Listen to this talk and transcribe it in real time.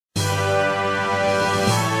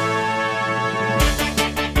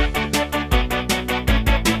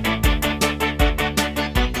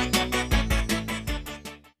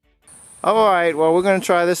Alright, well, we're going to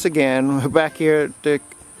try this again. We're back here at the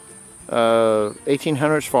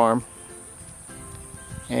 1800s farm,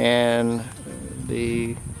 and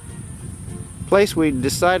the place we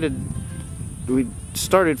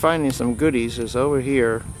started finding some goodies is over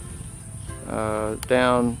here,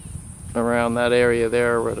 down around that area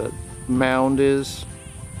there where the mound is.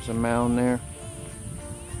 There's a mound there.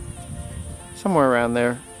 Somewhere around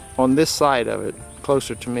there, on this side of it,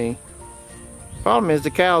 closer to me. Problem is the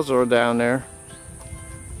cows are down there.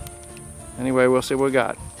 Anyway, we'll see what we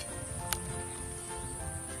got.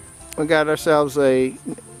 We got ourselves a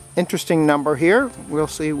interesting number here. We'll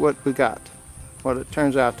see what we got, what it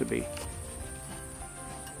turns out to be.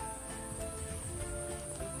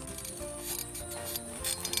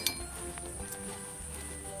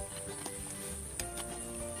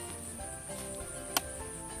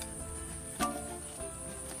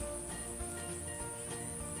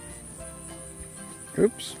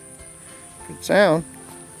 Oops. Good sound.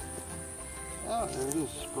 Oh, there it is.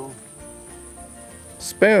 Spoon.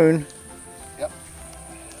 Spoon? Yep.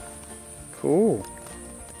 Cool.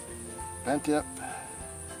 Bent tip.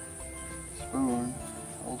 Spoon.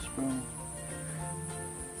 Old spoon.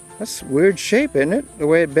 That's a weird shape, isn't it? The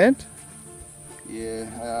way it bent? Yeah,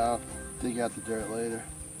 I'll dig out the dirt later.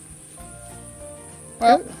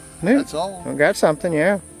 Well, that's all. I got something,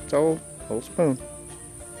 yeah. It's old spoon.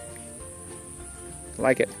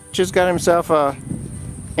 Like it. Just got himself a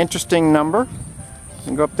interesting number.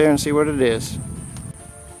 And go up there and see what it is.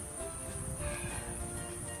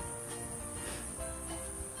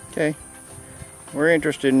 Okay. We're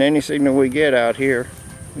interested in any signal we get out here.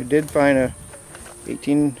 We did find a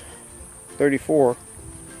 1834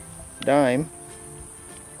 dime.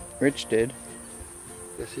 Rich did.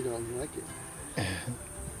 Guess he doesn't like it.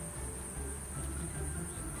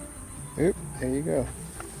 Oop, there you go.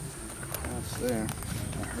 That's there.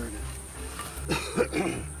 I heard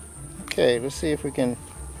it. Okay, let's see if we can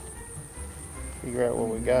figure out what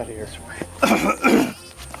we got here.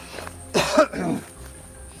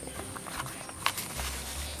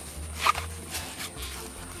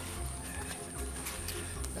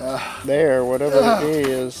 There, whatever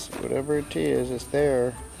it is, it's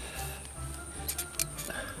there.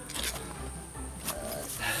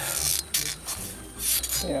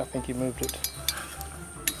 Yeah, I think you moved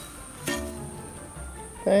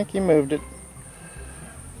it.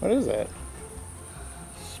 What is that?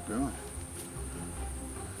 Spoon.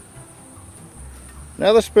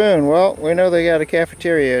 Another spoon. Well, we know they got a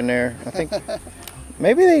cafeteria in there. I think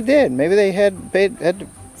maybe they did. Maybe they had to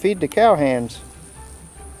feed the cow hands.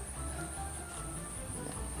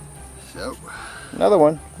 So, another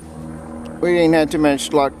one. We ain't had too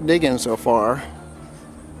much luck digging so far,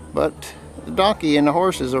 but the donkey and the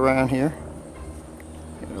horses around here.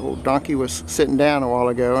 The old donkey was sitting down a while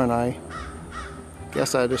ago, and I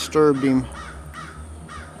guess I disturbed him.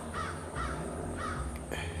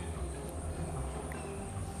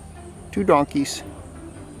 Two donkeys.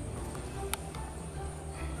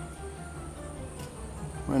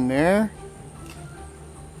 One there.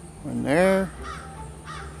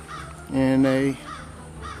 And a...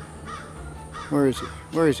 Where is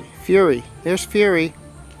he? Fury. There's Fury.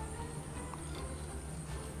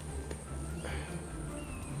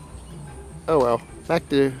 Oh well, back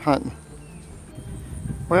to hunting.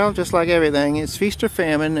 Well, just like everything, it's feast or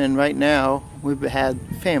famine, and right now we've had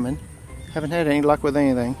famine. Haven't had any luck with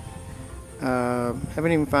anything.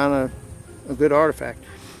 Haven't even found a good artifact.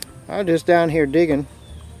 I'm just down here digging,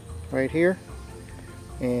 right here,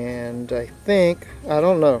 and I think, I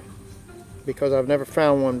don't know, because I've never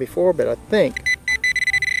found one before, but I think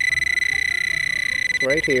it's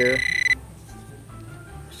right here.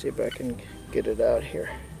 Let's see if I can get it out here.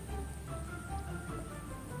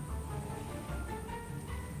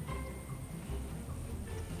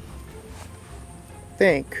 I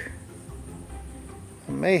think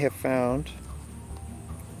I may have found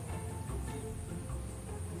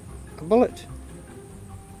a bullet,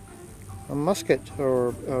 a musket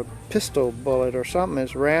or a pistol bullet or something.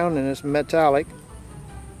 It's round and it's metallic.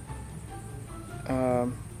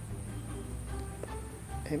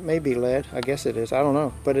 It may be lead. I guess it is. I don't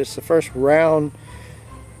know. But it's the first round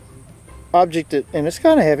object and it's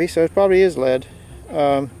kind of heavy, so it probably is lead.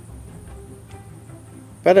 But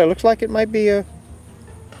it looks like it might be a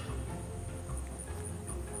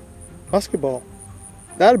musket ball.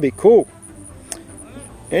 That'd be cool.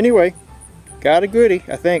 Anyway, got a goodie,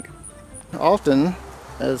 I think. Alton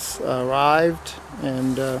has arrived,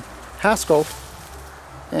 and Haskell,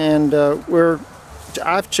 and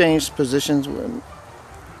I've changed positions.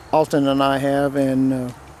 Alton and I have,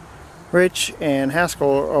 and Rich and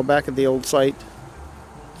Haskell are back at the old site.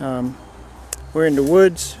 We're in the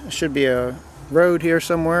woods. There should be a road here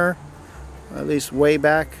somewhere, at least way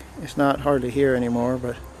back. It's not hard to hear anymore,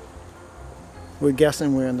 but we're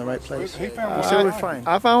guessing we're in the right place. He found So we're fine.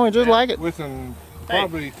 I found one just like it. Within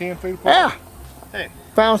probably 10 feet apart. Yeah. Hey.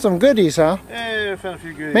 Found some goodies, huh? Yeah, I found a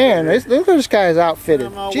few goodies. Man, look at this guy's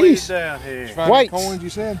outfitted. Jeez. Down here. Whites. Coins, you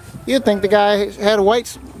said? You'd think the guy had a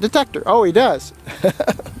whites detector. Oh, he does.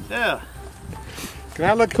 Yeah. Can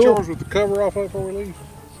I look at yours with the cover off before we leave?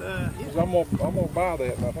 Yeah. 'Cause I'm gonna buy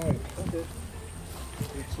that, I think. Okay.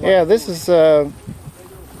 Yeah, this is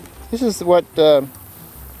what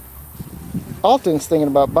Alton's thinking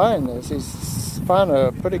about buying this. He's found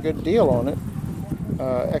a pretty good deal on it.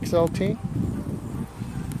 XLT.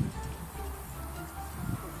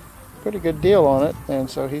 Pretty good deal on it, and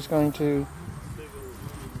so he's going to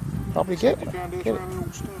probably get it.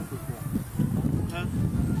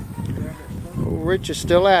 Rich is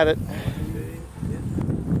still at it.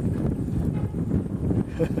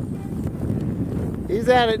 He's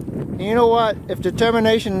at it. You know what? If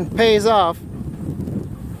determination pays off.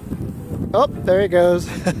 Oh, there he goes.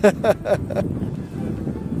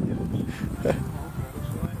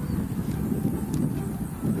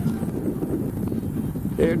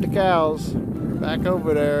 There's the cows back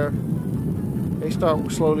over there. They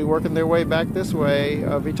start slowly working their way back this way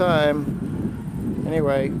every time.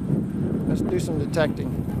 Anyway, let's do some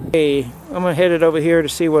detecting. Hey, I'm gonna head it over here to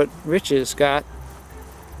see what Rich has got.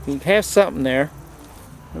 He has something there.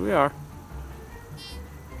 Here we are.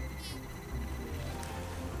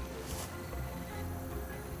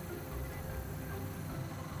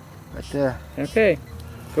 Right there. Okay,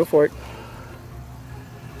 go for it.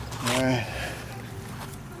 All right.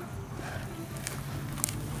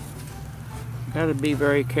 Got to be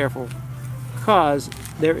very careful, because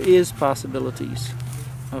there is possibilities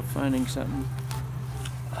of finding something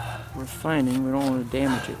we're finding. We don't want to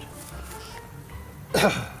damage it.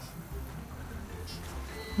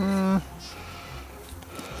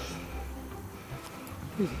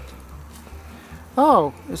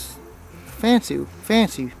 Oh, it's fancy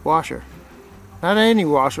washer. Not any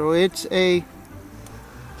washer, it's a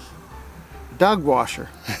dog washer.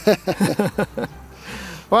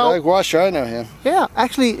 Well, Dog washer, I know him. yeah,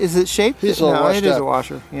 actually, is it shaped? He's a little no, it washed is up. a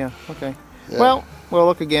washer. Yeah, okay. Yeah. Well, we'll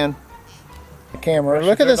look again. The camera.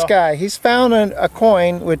 Look at this guy. He's found a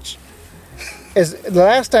coin, which is the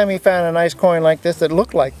last time he found a nice coin like this that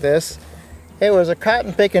looked like this. It was a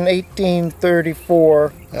cotton pick in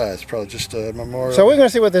 1834. It's probably just a memorial. So we're going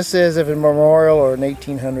to see what this is, if it's a memorial or an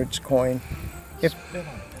 1800s coin. If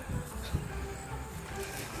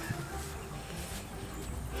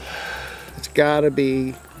it's got to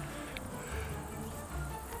be.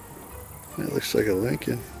 It looks like a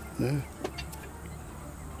Lincoln. Yeah.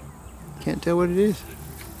 Can't tell what it is.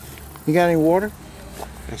 You got any water?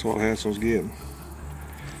 That's what Hansel's getting.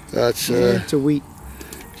 That's It's a wheat.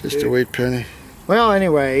 just a wheat penny. Well,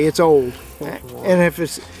 anyway, it's old, and if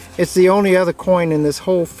it's the only other coin in this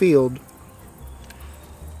whole field.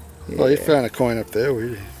 Well, he found a coin up there.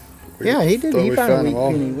 Yeah, he did. thought He we found a them wheat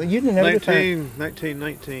all. penny. Well, you didn't ever find.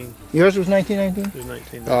 1919. Yours was 1919. It was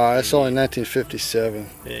 1919. Oh, that's only 1957.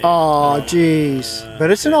 Yeah. Oh, jeez. But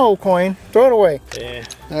it's an old coin. Throw it away. Yeah.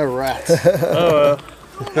 They're rats. Oh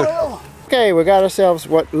well. Okay, we got ourselves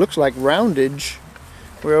what looks like roundage.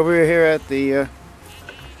 We're over here at the.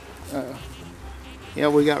 Yeah,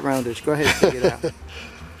 we got roundage. Go ahead and take it out.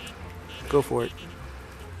 Go for it.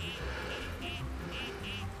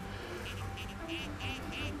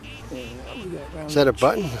 Yeah, we got roundage. Is that a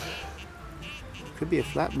button? Could be a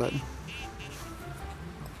flat button.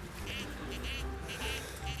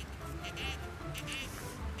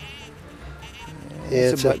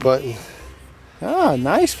 Yeah, it's a button. Ah,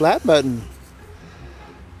 nice flat button.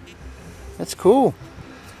 That's cool.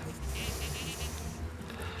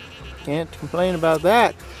 Can't complain about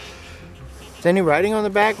that. Is any writing on the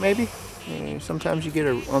back, maybe? Yeah, sometimes you get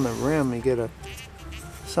on the rim, you get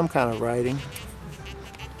some kind of writing.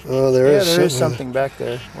 Oh, there is something back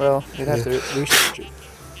there. Well, you'd have to research it.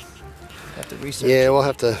 Yeah, we'll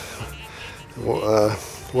have to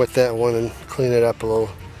wet that one and clean it up a little.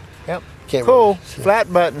 Yep. Can't Cool. really see.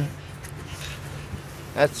 Flat button.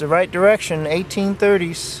 That's the right direction.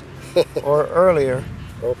 1830s or earlier.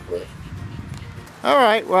 Hopefully. All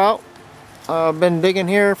right. Well, I've been digging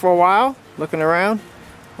here for a while, looking around.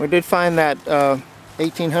 We did find that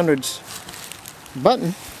 1800s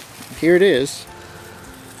button. Here it is.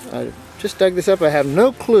 I just dug this up. I have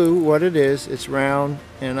no clue what it is. It's round,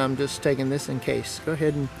 and I'm just taking this in case. Go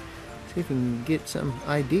ahead and see if you can get some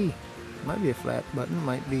ID. Might be a flat button.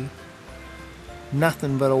 Might be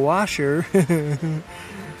nothing but a washer.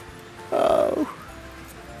 Oh.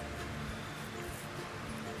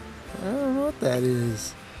 that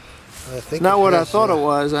is. I think Not it what I has, thought it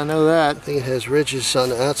was, I know I that. think it has ridges on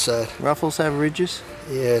the outside. Ruffles have ridges?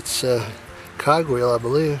 Yeah, it's a cogwheel, I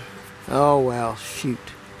believe. Oh, well, shoot.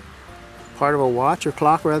 Part of a watch or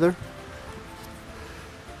clock, rather?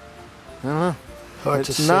 I don't know. Hard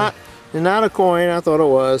to It's see. not a coin, I thought it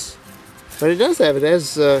was. But it does have it. It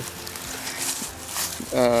has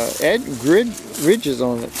ridges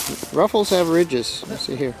on it. Ruffles have ridges. Let's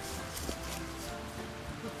see here.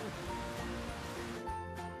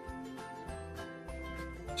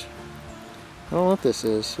 I don't know what this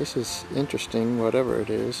is. This is interesting, whatever it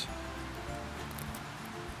is.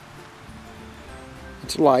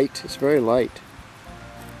 It's light. It's very light.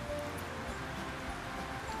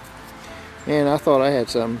 Man, I thought I had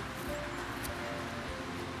some.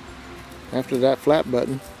 After that flat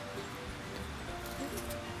button.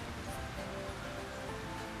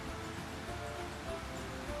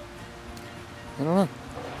 I don't know.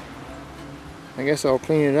 I guess I'll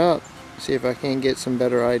clean it up, see if I can get some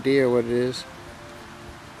better idea what it is.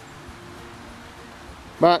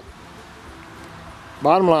 But,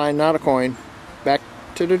 bottom line, not a coin. Back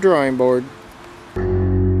to the drawing board.